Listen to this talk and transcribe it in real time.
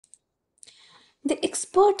The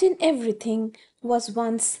expert in everything was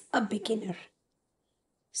once a beginner.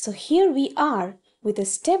 So here we are with a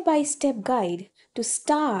step-by-step guide to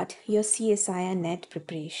start your CSIR NET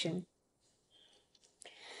preparation.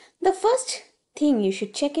 The first thing you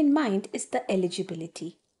should check in mind is the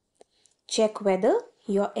eligibility. Check whether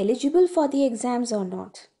you're eligible for the exams or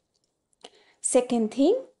not. Second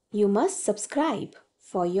thing, you must subscribe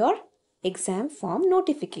for your exam form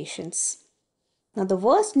notifications. Now, the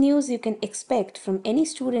worst news you can expect from any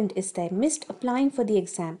student is they missed applying for the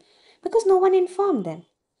exam because no one informed them.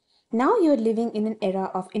 Now you're living in an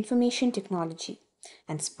era of information technology,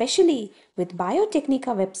 and especially with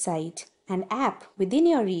BioTecNika website and app within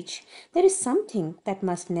your reach, there is something that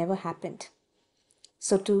must never happen.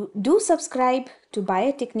 So do subscribe to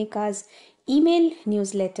BioTecNika's email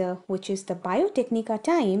newsletter, which is the BioTecNika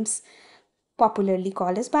Times, popularly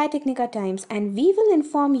called as BioTecNika Times, and we will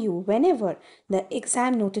inform you whenever the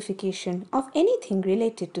exam notification of anything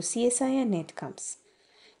related to CSIR NET comes.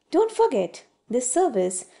 Don't forget, this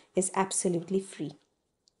service is absolutely free.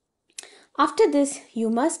 After this, you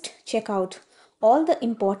must check out all the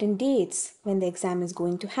important dates when the exam is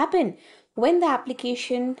going to happen, when the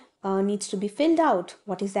application needs to be filled out,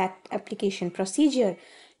 what is that application procedure,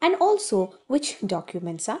 and also which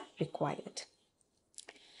documents are required.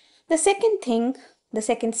 The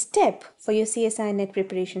second step for your CSIR NET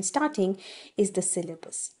preparation starting is the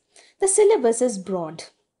syllabus. The syllabus is broad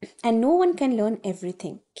and no one can learn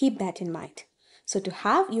everything. Keep that in mind. So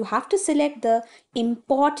you have to select the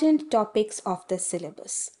important topics of the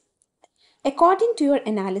syllabus according to your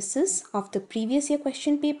analysis of the previous year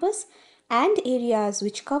question papers and areas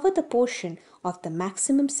which cover the portion of the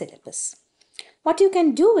maximum syllabus. What you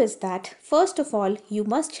can do is that, first of all, you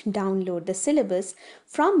must download the syllabus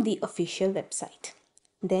from the official website.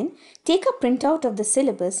 Then, take a printout of the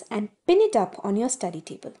syllabus and pin it up on your study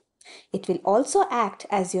table. It will also act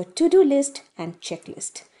as your to-do list and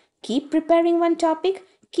checklist. Keep preparing one topic,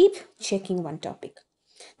 keep checking one topic.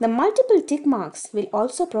 The multiple tick marks will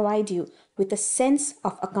also provide you with a sense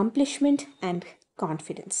of accomplishment and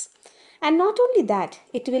confidence. And not only that,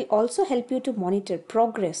 it will also help you to monitor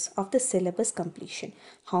progress of the syllabus completion.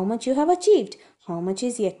 How much you have achieved, how much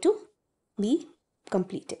is yet to be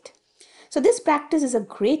completed. So this practice is a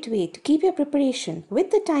great way to keep your preparation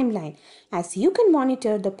with the timeline, as you can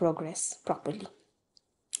monitor the progress properly.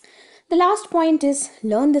 The last point is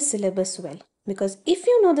learn the syllabus well, because if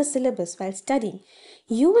you know the syllabus while studying,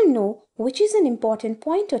 you will know which is an important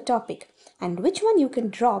point or topic and which one you can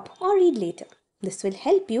drop or read later. This will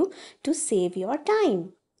help you to save your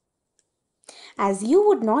time, as you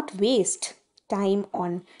would not waste time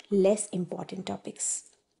on less important topics.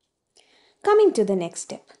 Coming to the next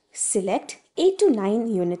step, select 8 to 9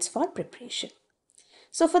 units for preparation.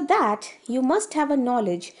 So for that, you must have a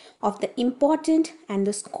knowledge of the important and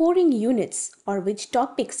the scoring units, or which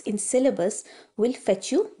topics in syllabus will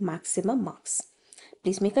fetch you maximum marks.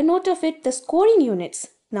 Please make a note of it, the scoring units.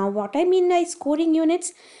 Now what I mean by scoring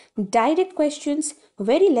units, direct questions,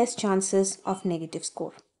 very less chances of negative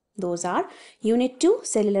score. Those are Unit 2,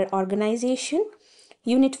 Cellular Organization,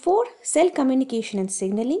 Unit 4, Cell Communication and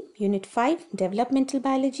Signaling, Unit 5, Developmental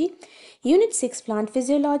Biology, Unit 6, Plant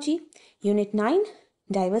Physiology, Unit 9,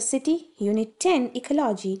 Diversity, Unit 10,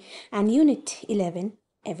 Ecology, and Unit 11,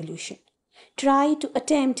 Evolution. Try to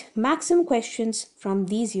attempt maximum questions from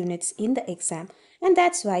these units in the exam, and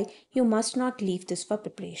that's why you must not leave this for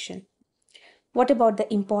preparation. What about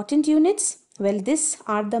the important units? Well, these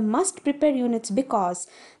are the must prepare units because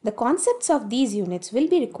the concepts of these units will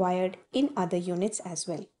be required in other units as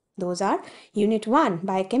well. Those are Unit 1,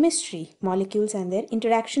 Biochemistry, Molecules and their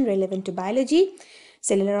interaction relevant to biology,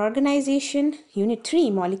 Cellular Organization, Unit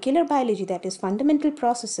 3, Molecular Biology, that is Fundamental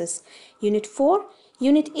Processes, Unit 4,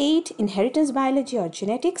 Unit 8, Inheritance Biology or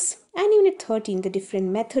Genetics, and Unit 13, the different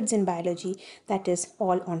methods in biology, that is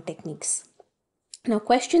all on techniques. Now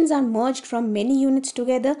questions are merged from many units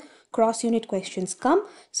together, cross-unit questions come,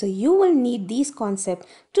 so you will need these concepts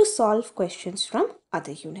to solve questions from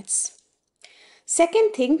other units.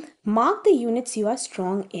 Second thing, mark the units you are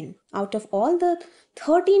strong in. Out of all the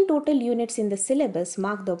 13 total units in the syllabus,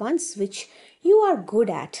 mark the ones which you are good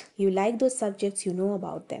at. You like those subjects, you know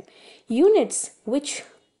about them.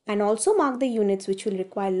 And also mark the units which will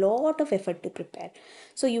require a lot of effort to prepare.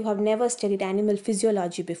 So you have never studied animal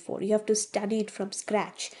physiology before. You have to study it from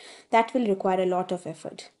scratch. That will require a lot of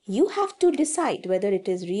effort. You have to decide whether it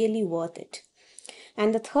is really worth it.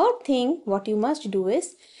 And the third thing, what you must do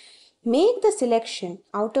is make the selection.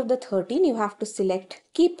 Out of the 13, you have to select,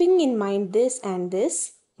 keeping in mind this and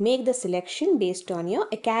this, Make the selection based on your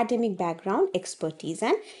academic background, expertise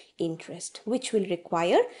and interest, which will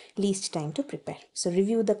require least time to prepare. So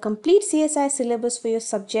review the complete CSI syllabus for your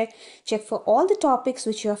subject, check for all the topics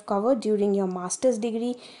which you have covered during your master's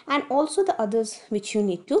degree and also the others which you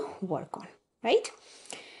need to work on, right?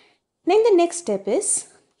 Then the next step is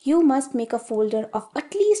you must make a folder of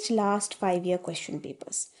at least last 5-year question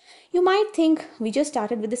papers. You might think we just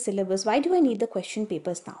started with the syllabus. Why do I need the question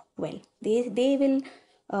papers now? Well, they will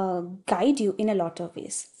guide you in a lot of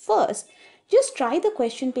ways. First, just try the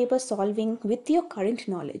question paper solving with your current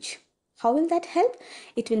knowledge. How will that help?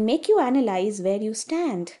 It will make you analyze where you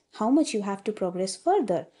stand, how much you have to progress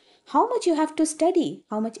further, how much you have to study,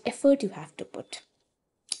 how much effort you have to put.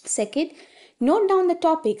 Second, note down the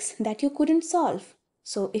topics that you couldn't solve.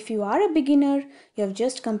 So if you are a beginner, you have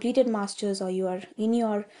just completed masters or you are in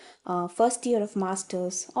your first year of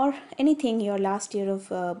masters or anything, your last year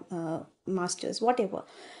of masters, whatever.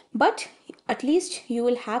 But at least you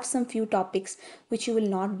will have some few topics which you will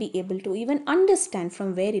not be able to even understand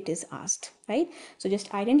from where it is asked, right? So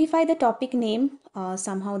just identify the topic name,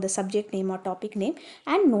 somehow the subject name or topic name,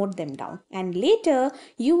 and note them down. And later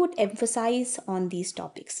you would emphasize on these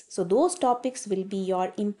topics. So those topics will be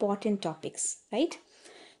your important topics, right?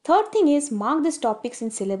 Third thing is mark these topics in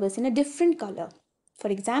syllabus in a different color. For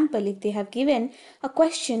example, if they have given a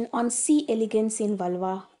question on C. elegans in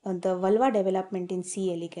vulva, the vulva development in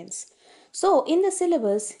C. elegans. So in the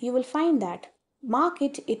syllabus, you will find that mark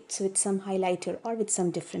it's with some highlighter or with some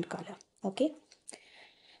different color. Okay.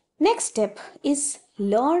 Next step is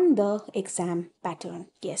learn the exam pattern.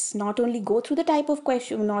 Yes, not only go through the type of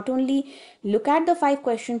question, not only look at the 5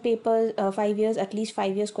 question papers, 5 years, at least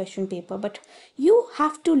 5 years question paper, but you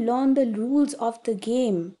have to learn the rules of the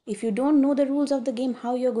game. If you don't know the rules of the game,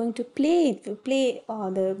 how you're going to play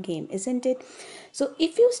the game, isn't it? So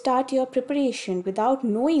if you start your preparation without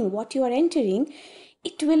knowing what you are entering,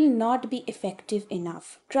 it will not be effective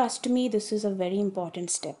enough. Trust me, this is a very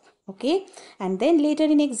important step. Okay, and then later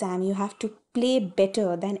in exam you have to play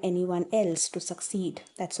better than anyone else to succeed.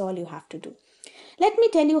 That's all you have to do. Let me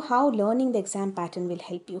tell you how learning the exam pattern will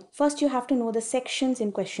help you. First, you have to know the sections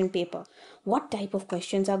in question paper. What type of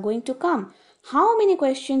questions are going to come? How many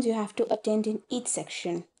questions you have to attend in each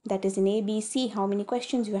section? That is in A, B, C, how many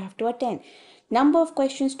questions you have to attend? Number of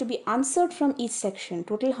questions to be answered from each section.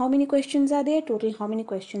 Total how many questions are there? Total how many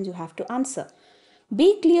questions you have to answer.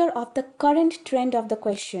 Be clear of the current trend of the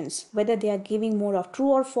questions, whether they are giving more of true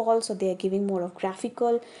or false, or they are giving more of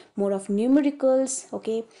graphical, more of numericals.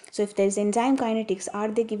 Okay, so if there is enzyme kinetics, are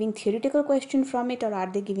they giving theoretical question from it or are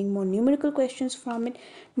they giving more numerical questions from it?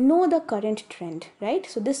 Know the current trend, right?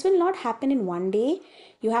 So this will not happen in one day.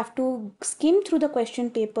 You have to skim through the question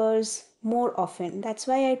papers more often. That's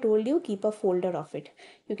why I told you keep a folder of it.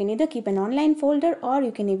 You can either keep an online folder or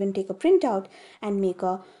you can even take a printout and make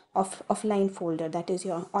a offline folder, that is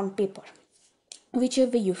your on paper,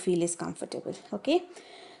 whichever you feel is comfortable. Okay,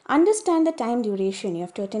 understand the time duration. You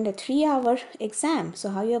have to attend a 3-hour exam, so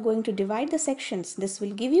how you are going to divide the sections, this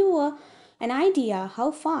will give you an idea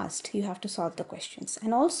how fast you have to solve the questions.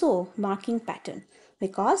 And also marking pattern,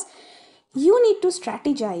 because you need to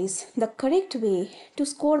strategize the correct way to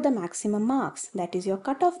score the maximum marks, that is your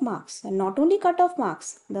cutoff marks, and not only cutoff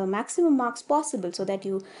marks, the maximum marks possible, so that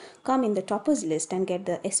you come in the toppers list and get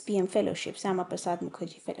the SPM fellowship, Sama Prasad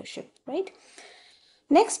Mukherjee fellowship, right?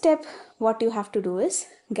 Next step, what you have to do is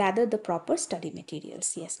gather the proper study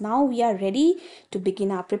materials. Yes, now we are ready to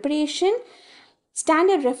begin our preparation.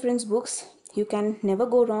 Standard reference books, you can never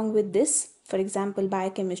go wrong with this. For example,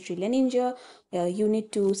 biochemistry Leninger,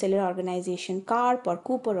 unit 2 cellular organization Karp or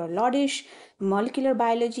Cooper or Lodish, molecular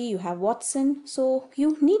biology you have Watson. So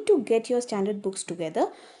you need to get your standard books together.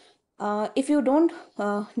 If you don't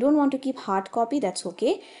want to keep hard copy, that's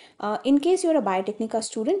okay. In case you're a BioTecNika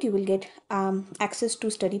student, you will get access to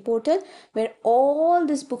study portal where all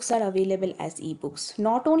these books are available as ebooks.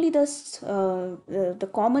 Not only the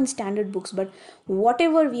common standard books, but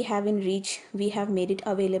whatever we have in reach, we have made it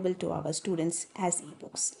available to our students as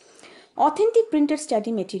ebooks. Authentic printed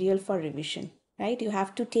study material for revision. Right, you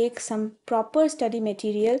have to take some proper study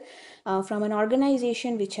material from an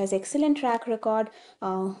organization which has excellent track record,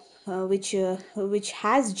 which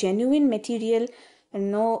has genuine material,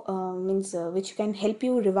 which can help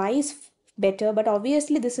you revise better. But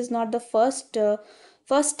obviously this is not the first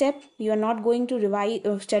step. You are not going to revise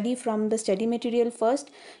or study from the study material first.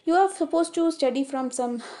 You are supposed to study from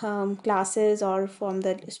some classes or from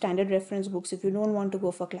the standard reference books if you don't want to go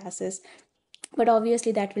for classes. But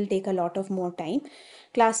obviously that will take a lot of more time.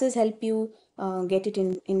 Classes help you get it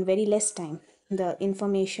in very less time, the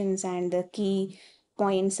informations and the key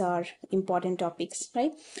points or important topics,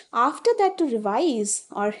 right? After that, to revise,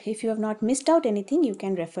 or if you have not missed out anything, you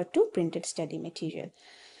can refer to printed study material.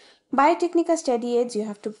 BioTecNika study aids, you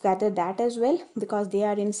have to gather that as well, because they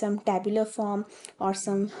are in some tabular form or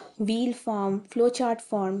some wheel form, flowchart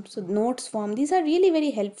form, so notes form. These are really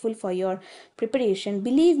very helpful for your preparation.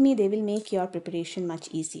 Believe me, they will make your preparation much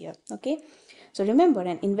easier. Okay. So remember,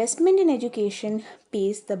 an investment in education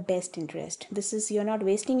pays the best interest. This is, you're not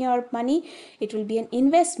wasting your money. It will be an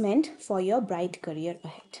investment for your bright career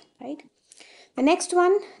ahead, right? The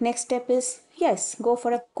next step is, yes, go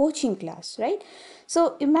for a coaching class, right?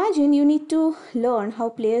 So imagine you need to learn how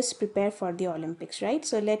players prepare for the Olympics, right?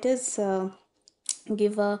 So let us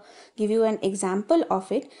give you an example of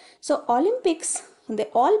it. So Olympics,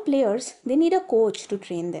 all players, they need a coach to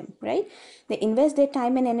train them, right? They invest their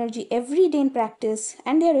time and energy every day in practice,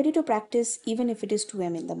 and they are ready to practice even if it is 2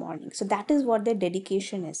 a.m. in the morning. So that is what their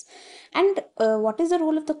dedication is. And what is the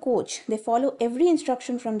role of the coach? They follow every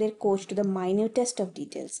instruction from their coach to the minutest of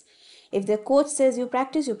details. If the coach says you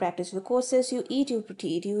practice, you practice. If the coach says you eat, you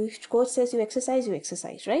eat. If the coach says you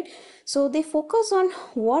exercise, right? So they focus on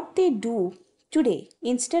what they do today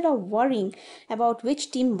instead of worrying about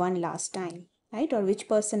which team won last time, right? Or which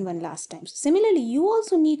person won last time. So similarly, you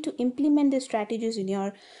also need to implement the strategies in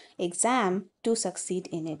your exam to succeed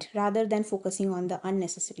in it, rather than focusing on the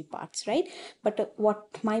unnecessary parts, right? But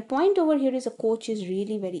what my point over here is, a coach is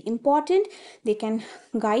really very important. They can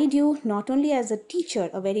guide you not only as a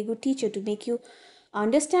teacher, a very good teacher, to make you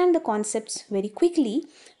understand the concepts very quickly,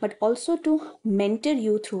 but also to mentor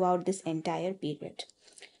you throughout this entire period.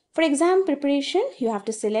 For exam preparation, you have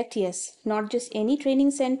to select, yes, not just any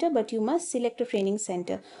training center, but you must select a training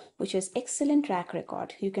center which has excellent track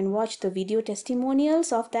record. You can watch the video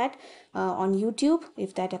testimonials of that on YouTube,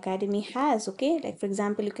 if that academy has, okay? Like for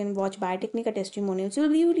example, you can watch BioTecNika testimonials.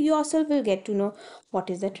 You yourself will get to know what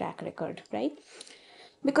is the track record, right?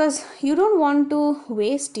 Because you don't want to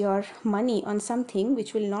waste your money on something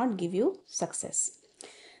which will not give you success.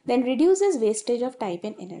 Then reduces wastage of time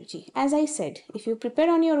and energy. As I said, if you prepare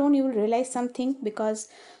on your own, you will realize something, because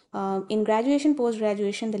in graduation,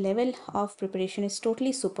 post-graduation, the level of preparation is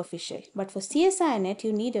totally superficial. But for CSIR NET,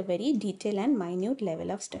 you need a very detailed and minute level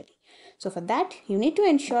of study. So for that, you need to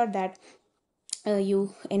ensure that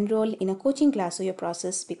you enroll in a coaching class so your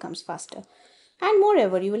process becomes faster. And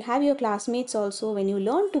moreover, you will have your classmates also. When you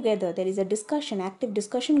learn together, there is a discussion, active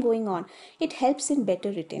discussion going on. It helps in better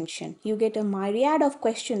retention. You get a myriad of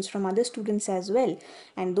questions from other students as well,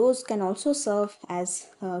 and those can also serve as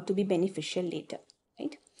to be beneficial later,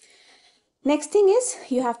 right? Next thing is,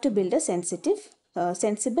 you have to build a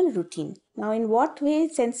sensible routine. Now, in what way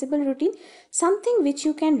sensible routine? Something which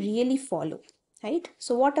you can really follow, right?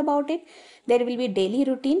 So what about it? There will be daily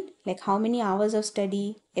routine, like how many hours of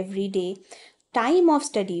study every day, time of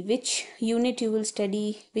study, which unit you will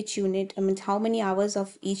study, which unit, I mean how many hours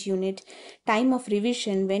of each unit, time of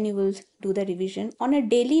revision, when you will do the revision. On a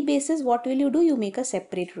daily basis, what will you do? You make a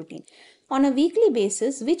separate routine. On a weekly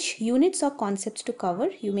basis, which units or concepts to cover,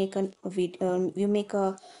 you make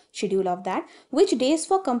a schedule of that. Which days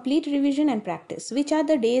for complete revision and practice, which are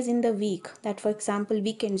the days in the week, that for example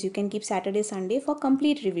weekends, you can keep Saturday, Sunday for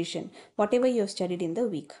complete revision, whatever you have studied in the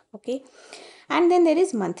week, okay? And then there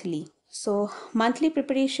is monthly. So monthly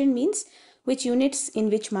preparation means which units in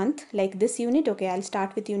which month, like this unit, okay, I'll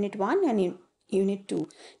start with unit 1 and unit 2.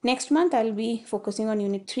 Next month I'll be focusing on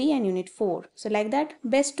unit 3 and unit 4. So like that,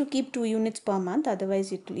 best to keep 2 units per month,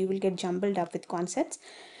 otherwise you will get jumbled up with concepts.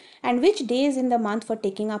 And which days in the month for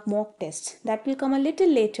taking up mock tests, that will come a little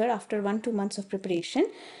later after 1-2 months of preparation.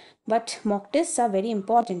 But mock tests are very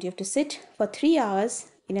important. You have to sit for 3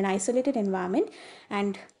 hours in an isolated environment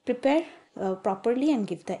and prepare properly and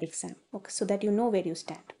give the exam, okay, so that you know where you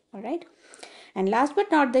stand. All right. And last but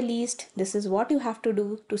not the least, this is what you have to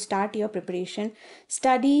do to start your preparation.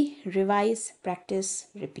 Study, revise, practice,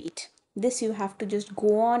 repeat. This you have to just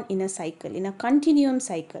go on in a cycle, in a continuum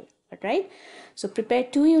cycle, right? So prepare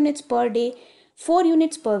 2 units per day, 4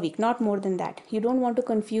 units per week, not more than that. You don't want to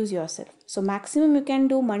confuse yourself. So maximum you can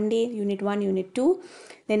do Monday, unit 1, unit 2.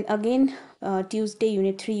 Then again Tuesday,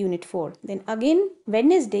 unit 3, unit 4. Then again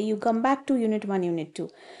Wednesday, you come back to unit 1, unit 2.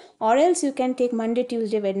 Or else you can take Monday,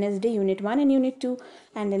 Tuesday, Wednesday, unit 1 and unit 2.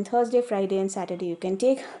 And then Thursday, Friday and Saturday you can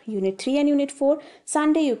take unit 3 and unit 4.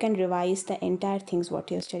 Sunday you can revise the entire things what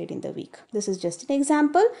you have studied in the week. This is just an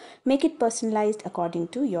example. Make it personalized according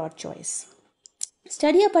to your choice.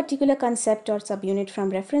 Study a particular concept or subunit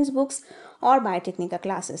from reference books or BioTecNika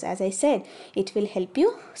classes. As I said, it will help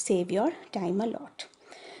you save your time a lot.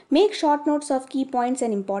 Make short notes of key points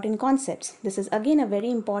and important concepts. This is again a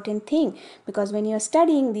very important thing, because when you are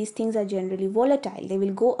studying, these things are generally volatile. They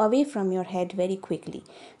will go away from your head very quickly.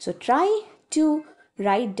 So try to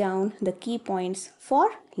write down the key points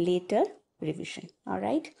for later revision. All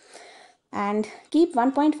right. And keep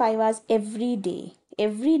 1.5 hours every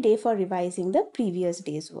day for revising the previous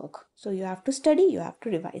day's work. So you have to study, you have to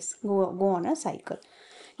revise, go on a cycle.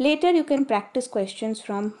 Later you can practice questions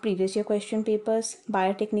from previous year question papers,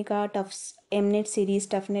 BioTecNika, Tufts, MNet series,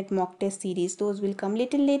 ToughNet mock test series. Those will come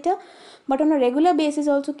little later, but on a regular basis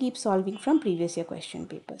also keep solving from previous year question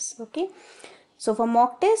papers. Okay. So for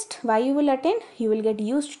mock test, why you will attend? You will get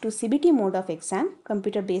used to CBT mode of exam,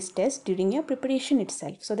 computer based test, during your preparation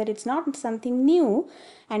itself, so that it's not something new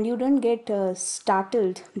and you don't get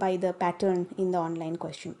startled by the pattern in the online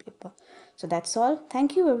question paper. So that's all.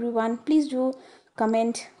 Thank you everyone. Please do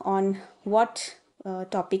comment on what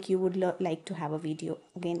topic you would like to have a video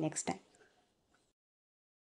again next time.